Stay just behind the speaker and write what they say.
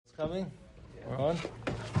Coming? We're on?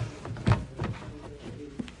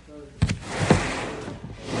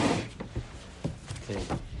 Okay.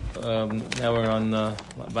 Now we're on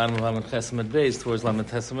bottom of Lamed Chesamid Beis towards Lamed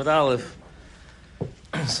Chesamid Aleph.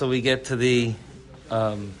 So we get to the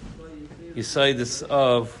Yesodis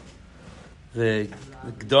of the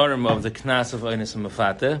Gdorim of the Knas of Oines and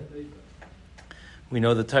Mefateh. We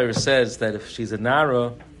know the Torah says that if she's a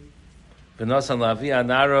Nara, V'nosan Lavia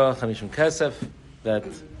Nara Chamishim Kesef, that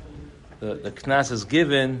the Knas is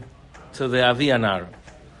given to the Avia Nara.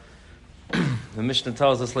 The Mishnah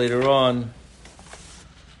tells us later on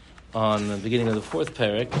the beginning of the fourth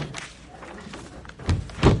parak,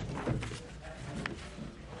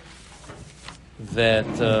 that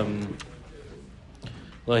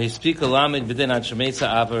he speak alamid b'din ad shemeitza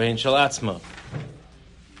avarein shel atzma.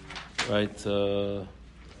 Right?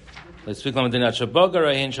 He speak alamid b'din ad shebagar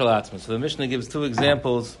rein shel atzma. So the Mishnah gives two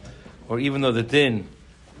examples, or even though the din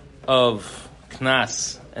of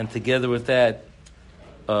knas and together with that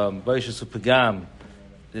b'ishus upagam,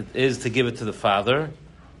 it is to give it to the father.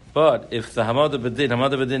 But if the hamada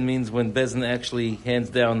b'din means when Bezin actually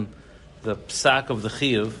hands down the psak of the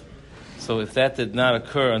chiyuv. So if that did not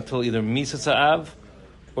occur until either Misa Sa'av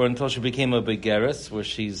or until she became a Begeres, where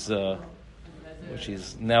she's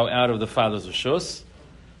now out of the father's Rishus.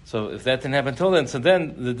 So if that didn't happen until then, so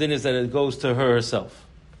then the din is that it goes to her herself.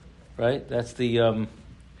 Right? That's the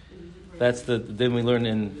din we learn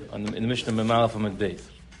in the Mishnah Memalef Amud Beis.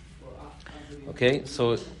 Okay,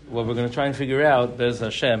 so what we're going to try and figure out, Bez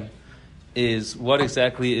Hashem, is what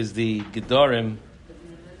exactly is the Gedorim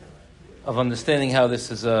of understanding how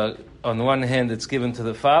this is on the one hand, it's given to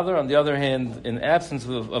the father. On the other hand, in absence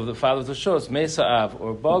of the father's Rishus, Mesa'av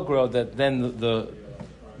or Bagro, that then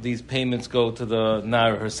these payments go to the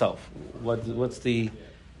Nara herself.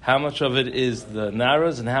 How much of it is the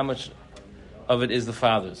Nara's and how much of it is the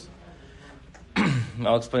father's?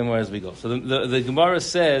 I'll explain more as we go. So the Gemara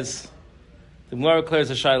says, the Gemara declares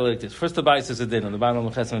a shayla like this. First, the Abai says a din on the bottom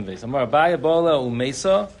of the Chesamid Beis. Amar Abai bola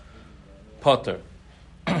umesa potter.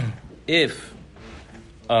 If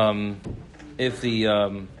the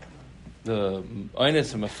Oines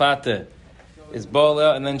or Mefateh is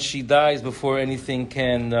bola and then she dies before anything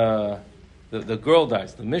can, the girl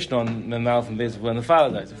dies. The Mishnah on Memalef and Beis when the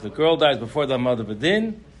father dies. If the girl dies before the mother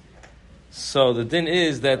b'din, so the din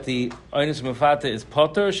is that the Oines or Mefateh is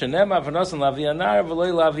potter. Shenema v'nosan lavia nara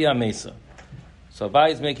v'loi lavia mesa. So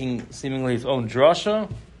Abai is making seemingly his own drasha,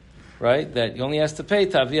 right? That he only has to pay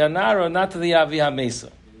to avia nara, not to the avia mesa.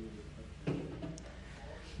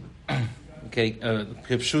 Okay,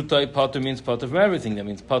 Kipshutai potter means potter from everything. That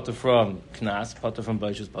means potter from Knas, potter from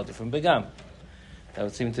Baishus, potter from Begam. That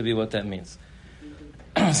would seem to be what that means.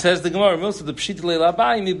 Says the Gemara, most of the Pshit Leila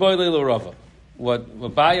Abai, mi boy Leila Rava.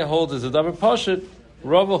 What Baya holds is a double Poshet,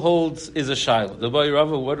 Rava holds is a Shiloh. The boy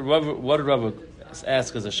Rava, what did Rava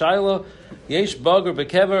ask as a Shiloh? Yesh Bagar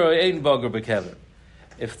Bekever or Ein Bagar Bekever.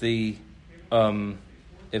 If the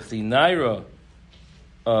Naira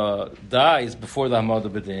dies before the Hamada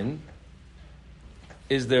B'din,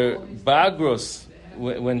 is there Bagros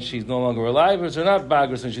when she's no longer alive, or is there not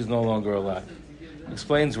Bagros when she's no longer alive?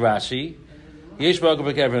 Explains Rashi. Yesh Bagar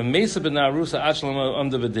Bekever Mesa B'Narusa Achlam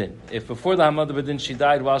Under B'din. If before the Hamada B'din she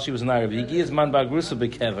died while she was an Arab, Yigiyas Man Bagrusa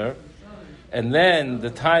Bekever, and then the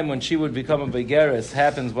time when she would become a Begeres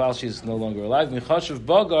happens while she's no longer alive. Michashav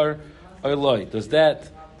Bagar Oiloi. Is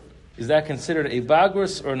that considered a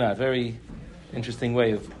Bagros or not? Very interesting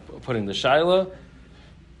way of putting the Shaila.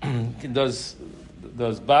 Does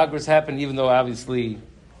Bagros happen even though obviously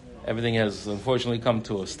everything has unfortunately come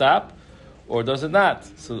to a stop, or does it not?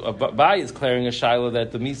 So Abai is clearing a Shaila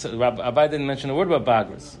that the Misa, Abai didn't mention a word about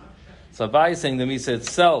Bagros. So Abai is saying the Misa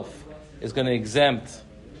itself is going to exempt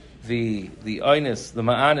the Oines, the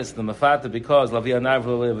Ma'anis, the Mefateh, because Lavia Nar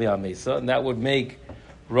Lavia Mesa, and that would make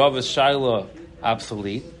Rava's Shaila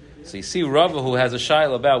obsolete. So you see Rava who has a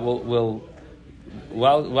Shaila about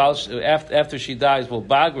after she dies, will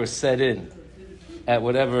Bagros set in at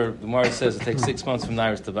whatever the Gemara says it takes 6 months from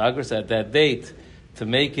Nairis to Bagros at that date to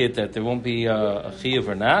make it that there won't be a chiyuv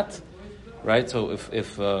or not, right? So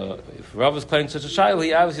if Rav is claiming such a shaila,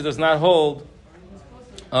 he obviously does not hold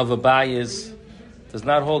of Abayi's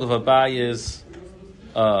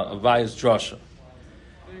drasha.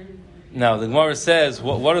 Now the Gemara says,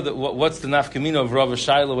 what's the nafkamina of Rav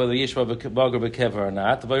Shaila whether Yeshua Bagar Bekever or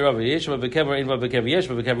not? By Rav Yeshua Bekever, Ein Bekever,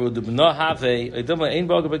 Yeshua Bekever, Udu B'no Have, Ein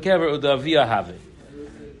Bagar Bekever, Udu Avia Have.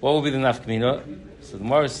 What will be the nafkamina? So the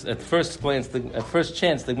Gemara at first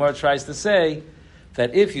chance the Gemara tries to say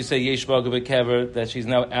that if you say Yesh Bagar Bekever, that she's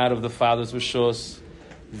now out of the father's rishus,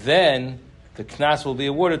 then the knas will be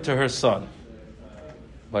awarded to her son.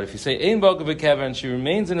 But if you say ein boga bekever and she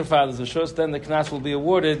remains in her father's rishus, then the knas will be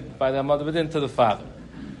awarded by the Hamad B'Din to the father.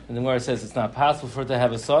 And the Gemara says it's not possible for her to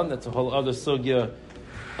have a son. That's a whole other sugya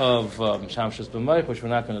of Shamshus B'Mayich, which we're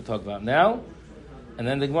not going to talk about now. And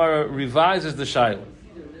then the Gemara revises the Shaila.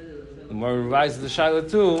 The Gemara revises the Shaila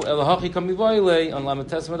too. Elahachi kamivoyle on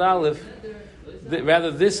Lamates Med Aleph. Rather,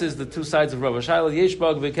 this is the two sides of Rav Shaila. Yesh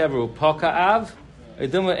bag bekever u'poka av.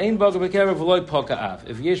 Edema ein bag bekever v'loy poka av.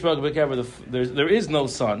 If yesh bag bekever, there is no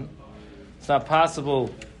son. It's not possible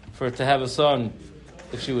for her to have a son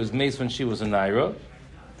if she was maced when she was a naira.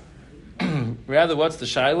 Rather, what's the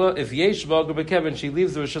Shaila? If yesh bag bekever and she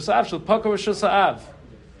leaves the rishus av, she'll poka rishus av.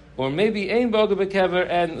 Or maybe ein boga bekever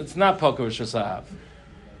and it's not poker rishus.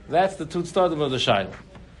 That's the two stadim of the shaila.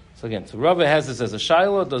 So again, so Rabbi has this as a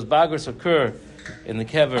shaila. Does bagras occur in the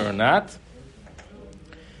kever or not?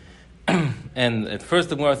 And at first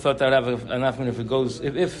the Gemara thought that would have enough. If it goes,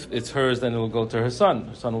 if it's hers, then it will go to her son.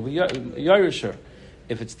 Her son will be Yerisher.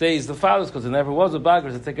 If it stays the father's, because there never was a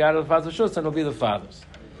bagras to take it out of the father's shus, then it will be the father's.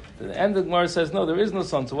 At the end, the Gemara says no, there is no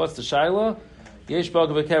son. So what's the shaila? Yesh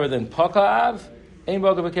boga bekever then poka av. Ein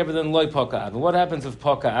boga bekever then loy poka av. And what happens if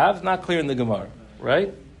poka av? Not clear in the Gemara,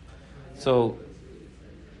 right? So,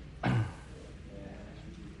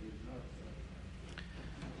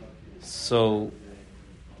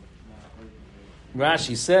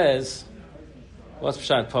 Rashi says, what's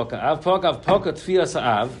pshat poka av? Poka av poka tfias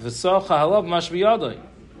av v'socha halav mashviyadoi.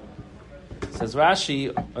 Says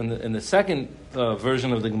Rashi in the second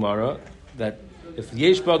version of the Gemara that if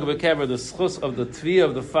yesh boga bekever, the schus of the tvi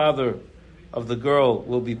of the father of the girl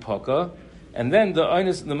will be poka, and then the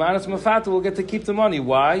manas mafata will get to keep the money.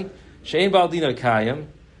 Why? Shein baldina kayim,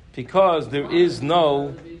 because there is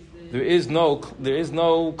no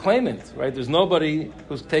claimant, right? There's nobody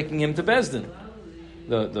who's taking him to Bezdin.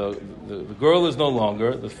 The girl is no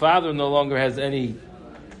longer, the father no longer has any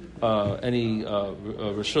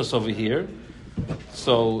rishus over here.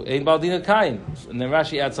 So ein baldina kayim, and then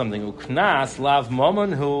Rashi adds something. Uknas lav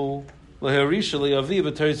momon hu leherisha le'avi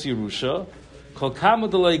b'teres Yerusha.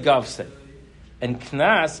 And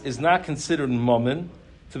knas is not considered momen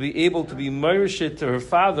to be able to be meirishit to her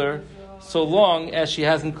father so long as she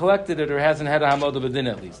hasn't collected it or hasn't had a hamad b'din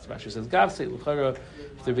at least. Rashi says gavse l'chara.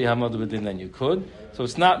 If there be hamad b'din, then you could. So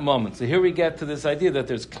it's not momen. So here we get to this idea that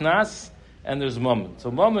there's knas and there's momen. So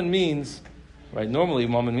momen means, right? Normally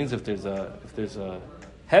momen means if there's a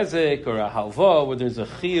hezek or a halva where there's a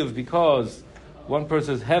chiyuv because one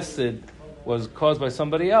person's hefsid was caused by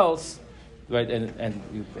somebody else. Right, and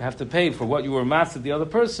you have to pay for what you were mastered the other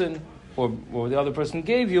person, or the other person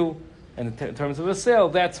gave you, and in terms of a sale,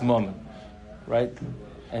 that's moment, right?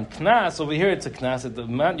 And knas, over here it's a knas, the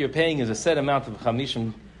amount you're paying is a set amount of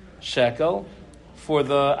 50 shekel for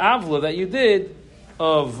the avla that you did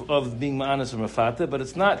of being ma'anas or mafata, but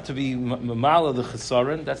it's not to be mamala the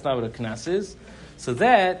chesaron, that's not what a knas is. So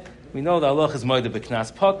that, we know the Allah is moed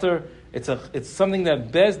b'knas potter. It's something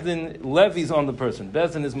that Bezdin levies on the person.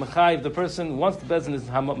 Bezdin is mechayiv the person. Once the Bezdin is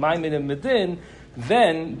ma'amid and medin,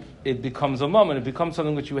 then it becomes a moment. It becomes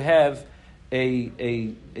something which you have a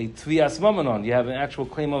tviyas moment on. You have an actual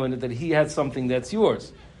claim on it that he has something that's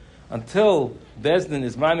yours. Until Bezdin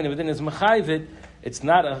is ma'amid and medin is mechayiv it, it's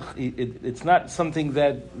not something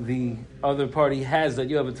that the other party has that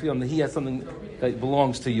you have a tviyah on. That he has something that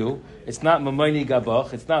belongs to you. It's not mamayni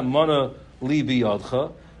gabach. It's not mana li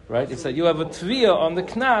biyadcha. Right? It's that you have a tviyah on the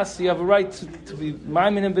knas, you have a right to be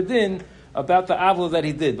maimin and bedin about the avla that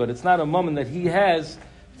he did, but it's not a moment that he has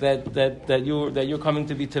that you're coming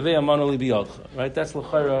to be tevei amanoli biyadcha. Right? That's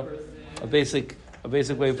l'chara a basic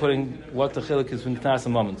way of putting what the chiluk is from knas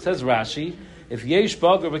and moment. Says Rashi, if yesh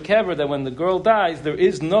bag or bekever that when the girl dies there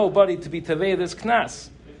is nobody to be tevei this knas.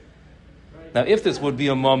 Now, if this would be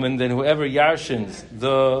a moment, then whoever yarshins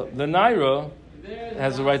the naira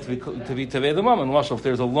has the right to be tevei the mom. And also, if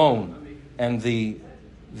there's a loan and the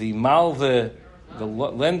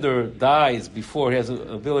lender dies before he has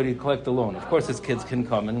the ability to collect the loan, of course his kids can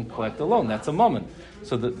come and collect the loan. That's a moment.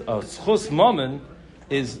 So the schus moment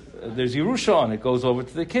is there's Yerusha on it, goes over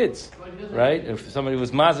to the kids, right? If somebody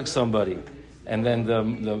was mazik somebody and then the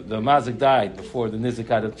mazik died before the nizik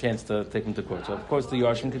had a chance to take him to court, so of course the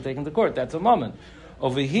yarshim can take him to court. That's a moment.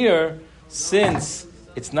 Over here, since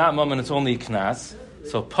it's not moment, it's only knas.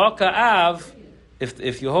 So poka av,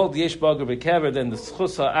 if you hold yesh bager bekever, then the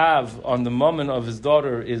schusa av on the moment of his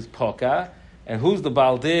daughter is poka. And who's the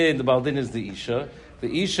baldin? The baldin is the isha.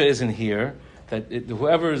 The isha isn't here.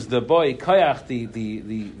 Whoever is the boy kayach, the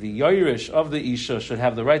yoirish of the isha should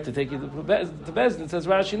have the right to take you to Bezdin. Says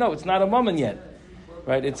Rashi, no, it's not a moment yet.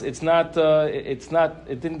 Right? It's not.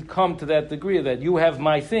 It didn't come to that degree that you have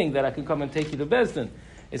my thing that I can come and take you to Bezdin.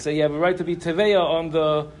 They say you have a right to be teveya on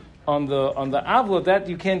the avla that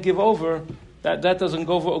you can't give over. That doesn't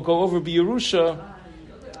go over b'Yerusha,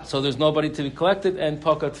 so there's nobody to be collected and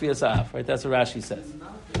paka tviyas av. Right? That's what Rashi says.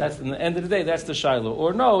 That's in the end of the day. That's the shiloh.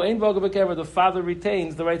 Or no, ein boga b'kever. The father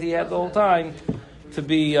retains the right he had the whole time to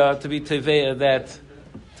be teveya that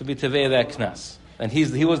knas, and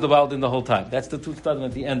he was the baldin the whole time. That's the two stadim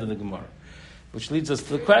at the end of the Gemara, which leads us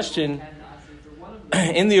to the question: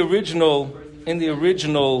 in the original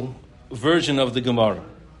version of the Gemara,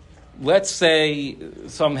 let's say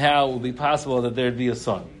somehow it would be possible that there'd be a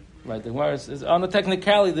son. Right? The Gemara is on the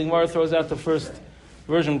technicality. The Gemara throws out the first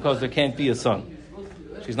version because there can't be a son.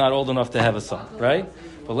 She's not old enough to have a son, right?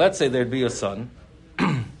 But let's say there'd be a son.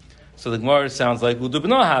 So the Gemara sounds like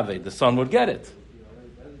Udubno Have, the son would get it.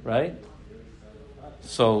 Right?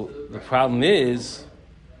 So the problem is,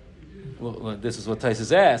 well, this is what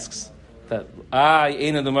Taisus asks, that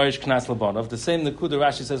Eina the Marish Knas Labanov, the same Nakuda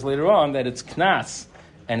Rashi says later on, that it's Knas,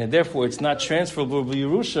 and therefore it's not transferable to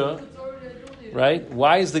Yerusha, right?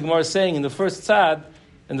 Why is the Gemara saying in the first tzad,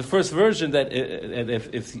 in the first version, that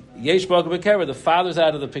if Yesh Baga Bekera, the father's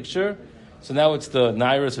out of the picture, so now it's the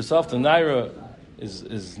Naira herself, the Naira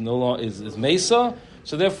is no longer is Mesa,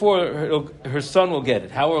 so therefore her son will get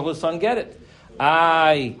it. How will her son get it?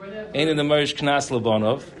 Ain't in the Marish Knas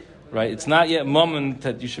Labanov, right? It's not yet moment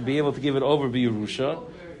that you should be able to give it over B'Yerusha,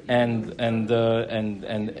 and Ein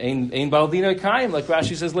Baldina Kaim, like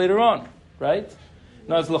Rashi says later on, right?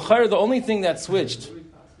 Now it's l'chayr, the only thing that switched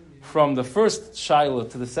from the first Shaila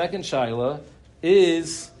to the second Shaila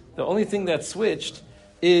is the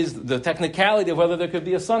technicality of whether there could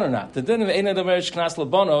be a son or not. The din of Ein Marish Knas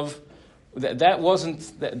Labanov, that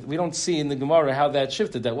wasn't, we don't see in the Gemara how that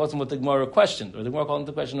shifted. That wasn't what the Gemara questioned, or the Gemara called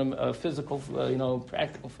into question a physical,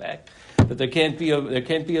 practical fact that there can't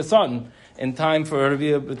be a son in time for her to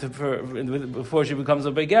be before she becomes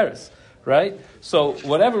a begeris, right? So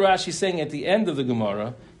whatever Rashi's saying at the end of the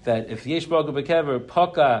Gemara, that if yesh baga bekever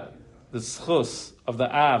paka the schus of the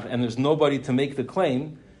av and there's nobody to make the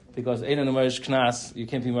claim because einan marish knas, you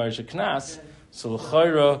can't be marish knas, so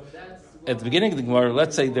l'chayra. At the beginning of the Gemara,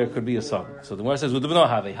 let's say there could be a son. So the Gemara says, "Udubno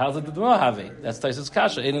have." How's it Udubno have? That's Taisus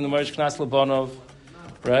Kasha. Ein in the Marish Knas Labanov,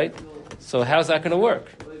 right? So how's that going to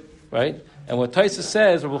work, right? And what Taisus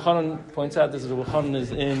says, Rabbi Chanan points out, this is Rabbi Chanan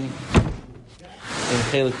is in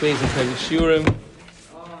Chelik Beis and Chelik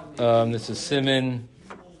Shurim. This is Siman.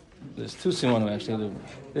 There's two Simanim actually.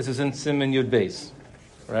 This is in Siman Yud Beis,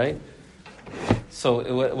 right?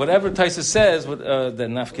 So whatever Taisus says, that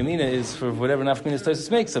nafkamina is for whatever nafkamina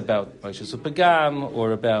Taisus makes about Moshe Pagam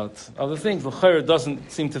or about other things. L'chayr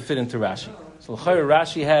doesn't seem to fit into Rashi. So l'chayr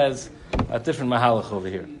Rashi has a different mahalach over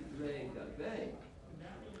here,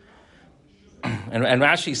 and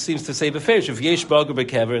Rashi seems to say beferish if yesh bager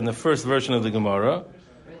bekever in the first version of the Gemara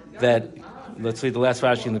that let's read the last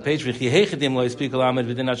Rashi in the page.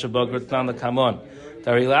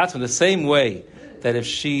 The same way that if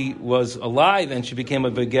she was alive and she became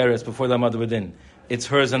a begeres before the mother within, it's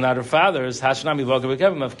hers and not her father's.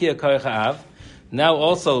 Now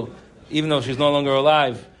also, even though she's no longer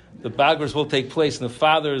alive, the bagers will take place and the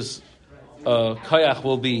father's koyach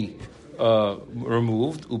will be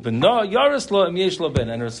removed. And her son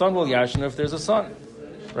will yashin if there's a son.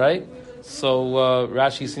 Right? So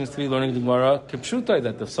Rashi seems to be learning the Gemara kipshutai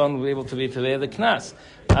that the son will be able to be today the knas.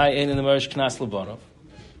 I ain't in the marish knas labanov.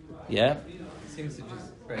 Yeah? Seems to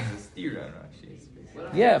just press the steer on Rashi.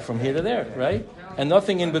 Yeah, from here to there, right? And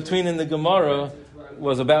nothing in between in the Gemara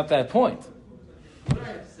was about that point.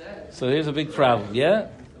 So here's a big problem, yeah?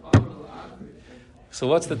 So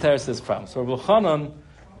what's the Teresa's problem? So Rabbi Chanan,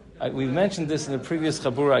 we mentioned this in the previous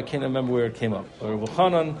Chabura, I can't remember where it came up. But Rabbi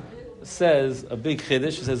Chanan says a big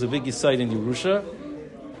chiddush, he says a big yesod in Yerusha,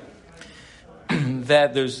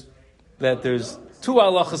 that there's two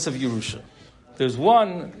halachas of Yerusha. There's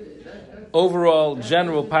one overall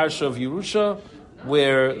general parsha of Yerusha,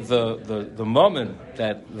 where the moment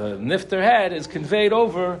that the nifter had is conveyed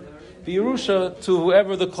over the Yerusha to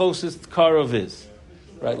whoever the closest karov is,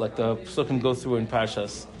 right? Like the psukim go through in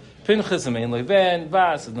Parshas Pinchas and Mein Leven,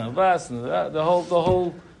 Vas and Navas, and the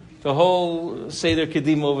whole Seder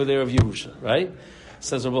Kedim over there of Yerusha, right?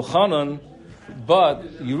 Says Rabbi Chanan, but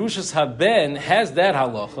Yerusha's Haben has that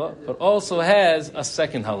halacha, but also has a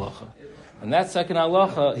second halacha. And that second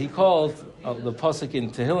halacha, he called the pasuk in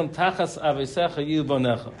Tehillim, Tachas Avesecha Yu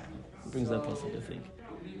Bonecha. Brings that pasuk, I think.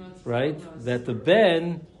 Right? That the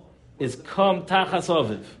ben is Kam Tachas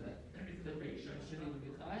Aviv.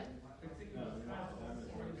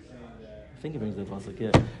 I think he brings that pasuk, yeah.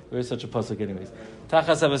 There is such a pasuk anyways.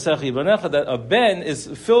 Tachas Avesecha Yu Bonecha, that a ben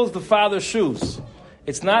fills the father's shoes.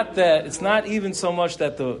 it's not even so much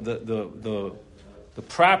that the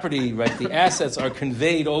property, right, the assets are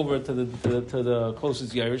conveyed over to the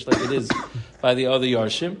closest Yerush, like it is by the other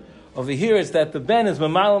Yarshim. Over here, it's that the ben is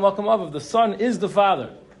Mamal Makam Aviv, the son is the father,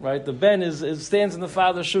 right? The ben stands in the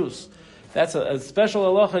father's shoes. That's a special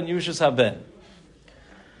halacha in Yerushas HaBen.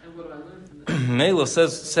 Melo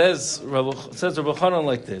says Rabbi Chanan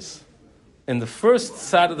like this. In the first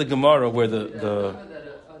side of the Gemara, where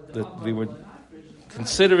we were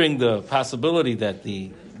considering the possibility that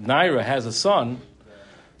the Naira has a son,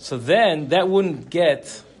 so then that wouldn't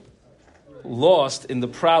get lost in the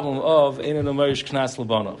problem of Einan Omerish Knas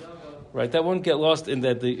Labanov. Right? That wouldn't get lost in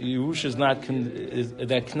that the Yerusha is not,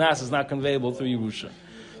 that Knas is not conveyable through Yerusha.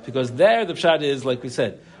 Because there the pshat is, like we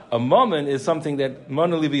said, a moment is something that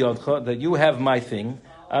that you have my thing,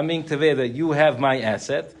 amin teveh, that you have my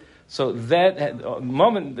asset. So that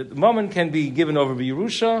moment can be given over by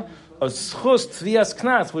Yerusha. A schus tvias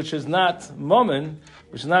knas, which is not moment,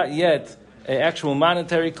 which is not yet an actual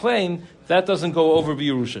monetary claim, that doesn't go over by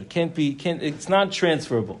Yerusha. It's not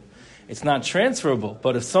transferable. It's not transferable.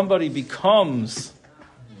 But if somebody becomes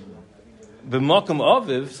b'makom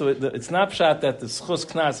aviv, so it's not pshat that the schus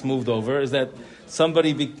knas moved over, is that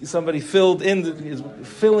somebody is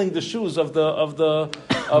filling the shoes of the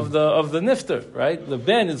nifter, right? The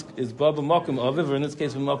ben is baba makom aviv, or in this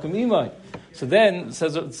case b'makom imai. So then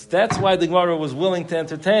says that's why the Gemara was willing to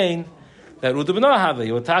entertain that Ruda B'nah have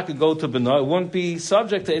you could go to B'nah, it wouldn't be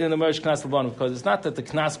subject to Einan Omerish Knas Labanov, because it's not that the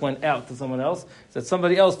Knas went out to someone else, it's that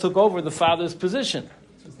somebody else took over the father's position.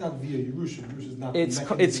 So it's not via Yerusha. Yerusha is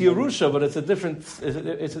not. It's Yerusha, but it's a different.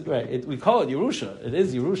 Right. We call it Yerusha. It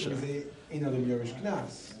is Yerusha. It's another Yerush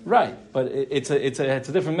Knas. Right, but it's a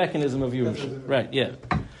different mechanism of Yerusha. Right. Yeah.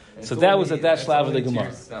 So that was at that shlav of the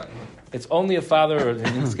Gemara. It's only a father, or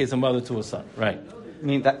in this case, a mother to a son. Right. I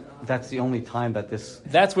mean that's the only time that this.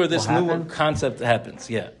 That's where this new concept happens.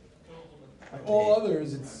 Yeah. Like all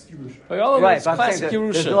others, it's Yerusha. Right, but I'm saying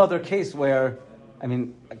Yerusha. There's no other case where,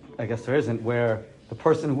 I guess there isn't, where the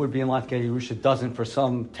person who would be in lot to get Yerusha doesn't, for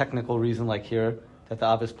some technical reason, like here, that the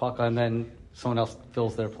Av is Paka, and then someone else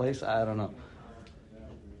fills their place. I don't know.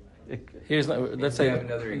 Let's say,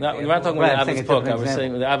 we're not talking about the Av is Paka, we're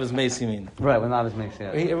saying the Av is Meis, you mean. Right, when the Av is Meis,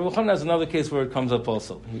 yeah. Rabbi Chanan has another case where it comes up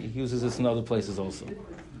also. He uses this in other places also.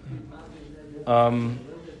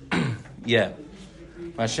 Yeah.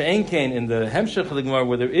 Masha'en Kain, in the Hemshech of the Gemara,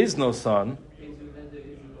 where there is no son,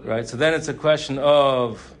 right, so then it's a question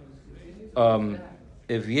of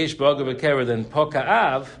if Yesh B'Aga B'Kera, then Poka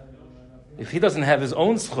Av, if he doesn't have his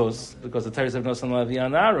own schus, because the Torah says no son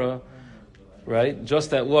Lavianara, right, just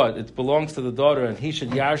that what? It belongs to the daughter, and he should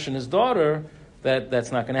yarshin his daughter,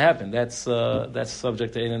 that's not going to happen. That's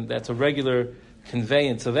subject to, and that's a regular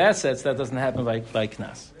conveyance of assets, that doesn't happen by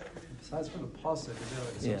Knas. Besides from the pasuk,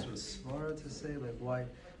 is there like some sort of svara to say, like why,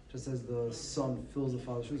 just as the son fills the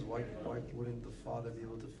father's shoes, why wouldn't the father be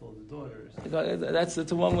able to fill the daughter's?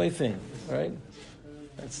 It's a one-way thing, right?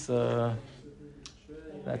 It's the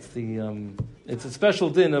it's a special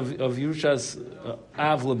din of Yerusha's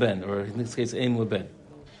Av Leben, or in this case Ein Leben.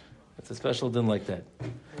 It's a special din like that.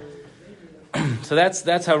 So that's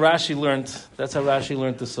how Rashi learned. That's how Rashi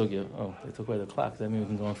learned the sugya. Oh, they took away the clock. Does that mean we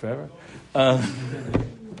can go on forever?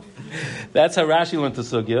 That's how Rashi learned the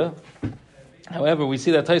sugya. However, we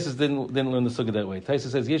see that Taisus didn't learn the sugya that way.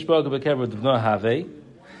 Taisus says, "Yesh b'Aga B'Kera d'Bno Havei."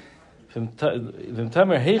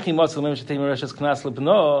 V'mtamer heichi matzal mem shetei mereshes knas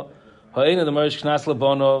lebno ha'eina demarish knas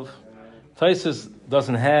lebonov. Taisus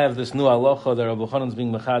doesn't have this new halacha that Rabbi Chanan's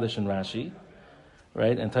being mechadish in Rashi,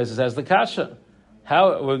 right? And Taisus has the kasha.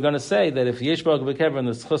 How we're going to say that if Yesh b'Aga B'Kera and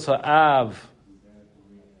the schus ha'av,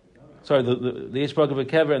 the Yesh b'Aga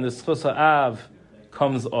B'Kera and the schus ha'av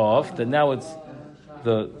comes off, that now it's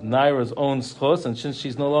the Naira's own schus, and since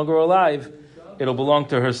she's no longer alive, it'll belong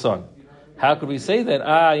to her son. How could we say that?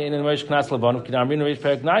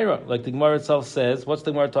 Like the Gemara itself says, what's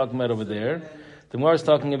the Gemara talking about over there? The Gemara is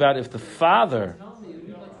talking about if the father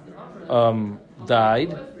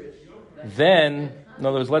died, then, in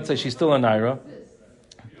other words, let's say she's still a Naira,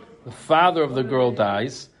 the father of the girl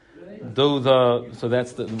dies, we read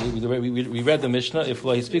the Mishnah, if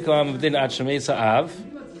he speak din ad shemesa av,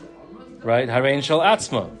 right, harein shel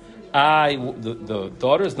atzma. The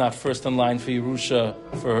daughter is not first in line for Yerusha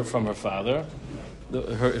from her father.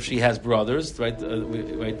 If she has brothers, right,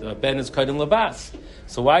 Ben is kaidim labas.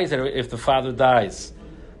 So why is that if the father dies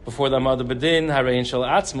before the mother bedin harein shel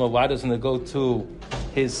atzma? Why doesn't it go to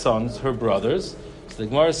his sons, her brothers? So the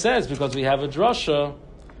Gemara says because we have a drasha.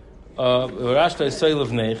 Right?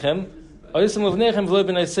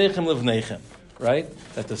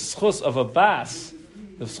 That the schus of a bas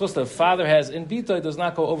The schus that father has in bitoy does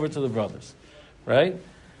not go over to the brothers, right?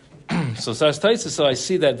 So I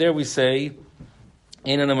see that there we say,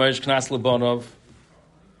 "Ein an emerge knas lebonov."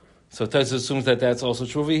 So Taisus assumes that that's also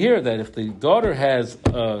true over here. That if the daughter has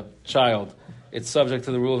a child, it's subject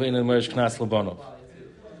to the rule of "Ein an emerge knas lebonov."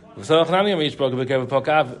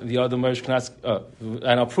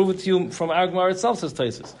 And I'll prove it to you from our Gemara itself, says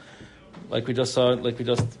Taisus. Like we just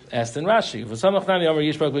asked in Rashi.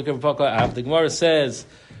 The Gemara says,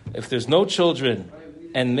 if there's no children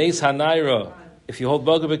and meis hanaira, if you hold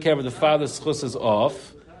baga bekever, the father's schus is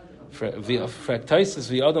off. For Taisus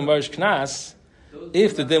v'yadam marish knas,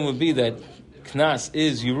 if the din would be that knas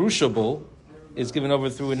is yerushable, is given over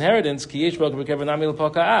through inheritance, ki yesh baga bekever nami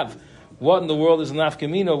l'paka av. What in the world is an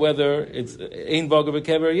nafkamina, whether it's ein baga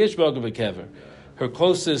bekever or yesh baga bekever? Her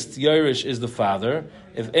closest Yerush is the father.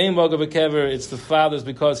 If ein baga bekever, it's the father's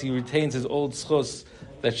because he retains his old schus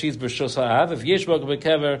that she's b'shus ha'av. If yesh baga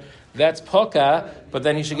bekever, that's poka, but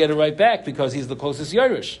then he should get it right back because he's the closest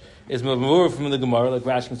Yerush. Is mavur from the Gemara, like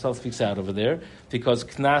Rashi himself speaks out over there, because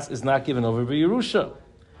knas is not given over by Yerusha.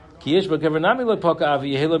 Ki yesh baga bekever nami lepoka av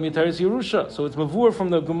yehela mitaris Yerusha. So it's mavur from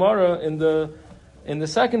the Gemara in the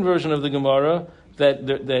second version of the Gemara that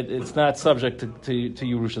it's not subject to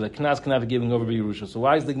Yerusha, that Knas cannot be given over by Yerusha. So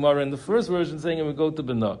why is the Gemara in the first version saying it would go to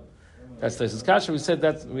Bena? That's this Kasha. We said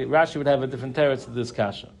that Rashi would have a different teretz to this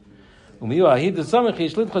Kasha. So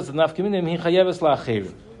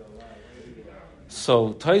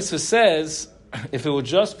Tosfos says, if it would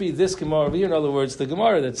just be this Gemara over here, in other words, the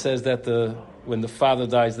Gemara that says that when the father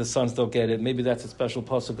dies, the sons don't get it, maybe that's a special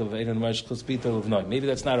pasuk of Einan Marish Chuspita of Noi. Maybe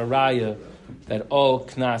that's not a raya that all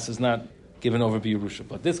Knas is not given over by Yerusha.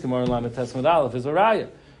 But this Gemara in Lamed Tesmud Aleph is a raya.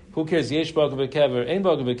 Who cares? Yesh baga bekever, ein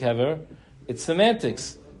baga bekever. It's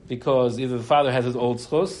semantics because either the father has his old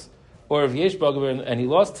schus, or if yesh baga and he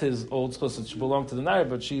lost his old schus, it should belong to the nair,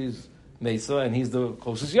 but she's mesa and he's the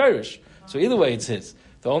closest Yerush. So either way, it's his.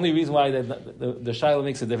 The only reason why the Shaila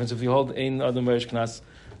makes a difference if you hold ein adam marish knas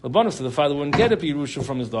lebonus, so the father wouldn't get a Yerusha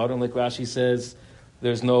from his daughter, and like Rashi says,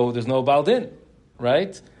 there's no baldin,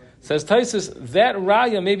 right? Says Taisus, that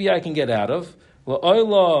raya maybe I can get out of. Well,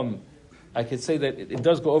 I could say that it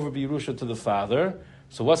does go over Yerusha to the father.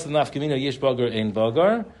 So what's the nafkamina yesh bagar ein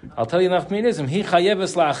bagar? I'll tell you nafkaminism. He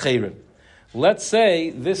chayeves la'acherim. Let's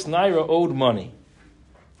say this naira owed money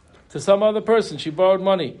to some other person. She borrowed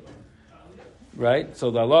money, right?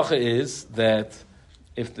 So the halacha is that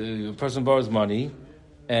if the person borrows money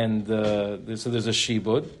and so there's a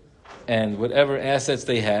shibud, and whatever assets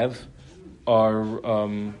they have are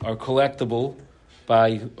collectible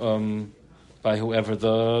by whoever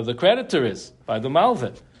the creditor is, by the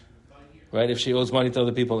malveh, right? If she owes money to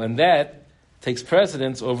other people, and that takes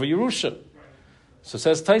precedence over Yerusha. So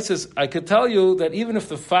says Taisus, I could tell you that even if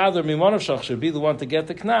the father Mimonavshach should be the one to get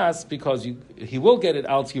the knas, because he will get it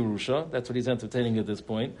out to Yerusha, that's what he's entertaining at this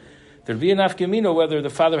point. There'd be an afkamino whether the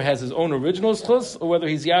father has his own original schus or whether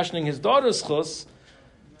he's yashning his daughter's schus.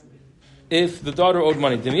 If the daughter owed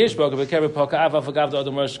money, because if yesh baga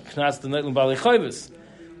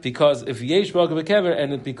bekever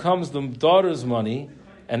and it becomes the daughter's money,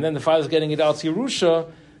 and then the father's getting it out to Yerusha,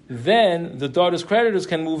 then the daughter's creditors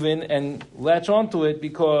can move in and latch onto it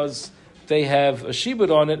because they have a shibud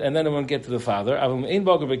on it, and then it won't get to the father.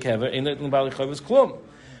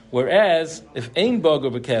 Whereas if ein baga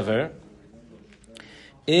bekever,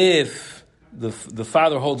 if the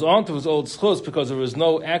father holds on to his old schus because there was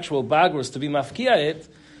no actual bagros to be mafkia it,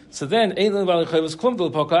 so then because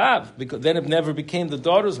then it never became the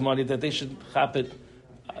daughter's money that they should chap it.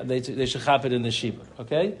 They should chap it in the shibud.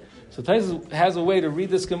 Okay, so Taisus has a way to read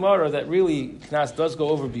this Gemara that really knas does go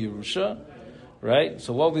over Yerusha, right?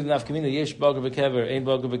 So what would be the nafkamina yesh baga bekever, ein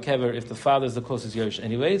baga bekever if the father is the closest Yerush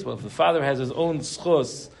anyways? Well, if the father has his own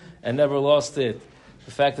schus and never lost it,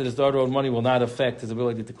 the fact that his daughter owed money will not affect his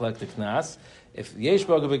ability to collect the knas. If yesh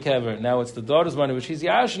baga bekever, now it's the daughter's money which he's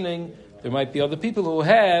yashning, there might be other people who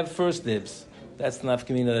have first dibs. That's the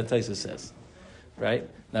nafkamina that Taisus says, right?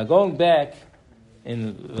 Now going back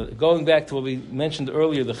to what we mentioned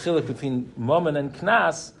earlier, the chiluk between mammon and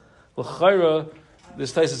knas, l'chayra,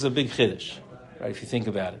 this Taisus is a big chiddush, right? If you think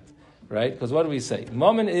about it, right? Because what do we say?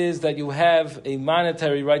 Mammon is that you have a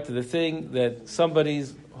monetary right to the thing, that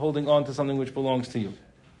somebody's holding on to something which belongs to you,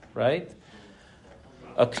 right?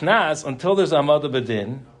 A knas, until there's amada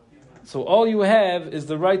bedin, so all you have is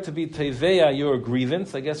the right to be teveya, your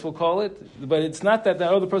grievance, I guess we'll call it, but it's not that the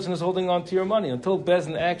other person is holding on to your money. Until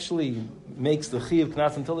Bezin actually makes the chi of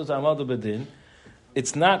knas, until there's amada bedin,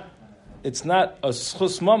 it's not a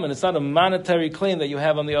schus mammon, it's not a monetary claim that you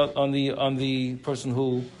have on the person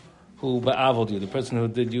who ba'avod you, the person who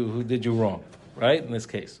did you wrong. right? In this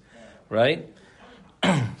case, right?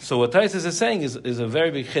 So what Taisus is saying is a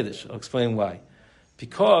very big chiddush. I'll explain why.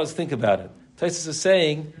 Because, think about it. Taisus is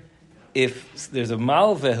saying, if there's a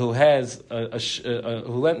malveh who has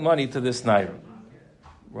who lent money to this naira,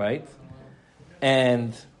 right?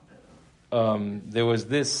 And there was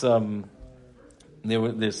this onis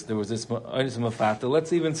mafata.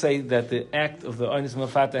 Let's even say that the act of the onis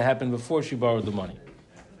mafata happened before she borrowed the money,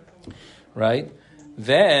 right?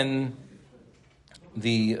 Then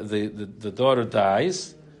the daughter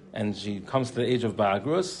dies, and she comes to the age of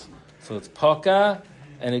bagrus. So it's paka,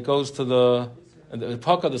 and it goes to the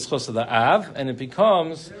paka, the schus of the av, and it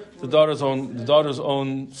becomes the daughter's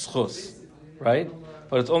own schus, right?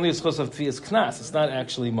 But it's only a schus of tvias knas. It's not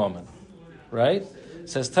actually moment, right?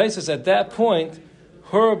 Says Taisus, at that point,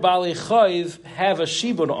 her bali chayiv have a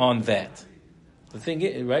shibud on that. The thing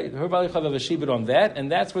is, right? Her bali chayiv have a shibud on that,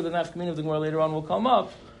 and that's where the nafkamina of the Gemara later on will come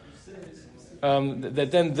up.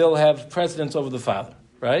 That then they'll have precedence over the father,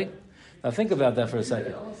 right? Now think about that for a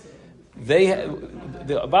second.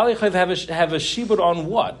 The bali chayiv have a shibud on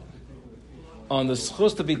what? On the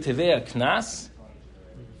schus to be tevea knas.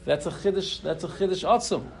 That's a chiddush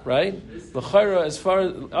atzum, right? L'chayra, as far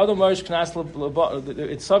as other marish knas,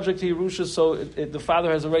 it's subject to Yerusha, so the father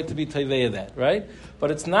has a right to be tevea that, right? But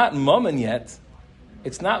it's not mammon yet.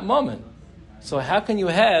 It's not mammon. So how can you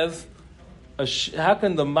have how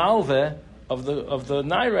can the malveh of the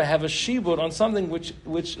naira have a shibud on something which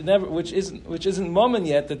isn't mammon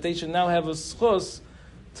yet, that they should now have a schus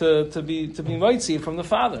to be moitzi from the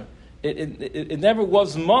father? It never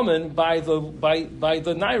was mammon by the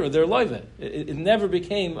naira, their loive. It never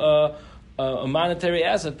became a monetary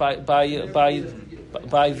asset by their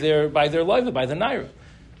loive, by the naira,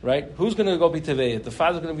 right? Who's going to go be tevei? The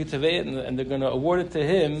father's going to be tevei, and they're going to award it to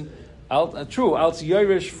him. True, alts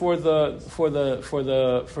yorish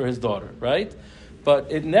for his daughter, right?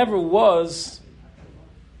 But it never was.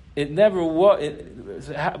 It never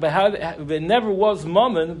was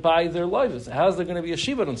mammon by their loivas. How's there going to be a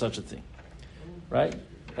shibud on such a thing, right?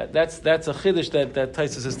 That's a chiddush that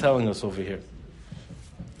Taisus is telling us over here.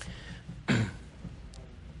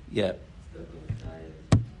 Yeah,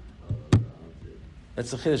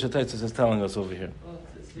 that's a chiddush that Taisus is telling us over here.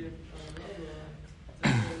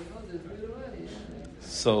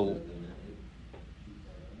 So,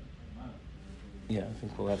 yeah, I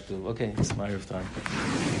think we'll have to. Okay, it's a matter of time.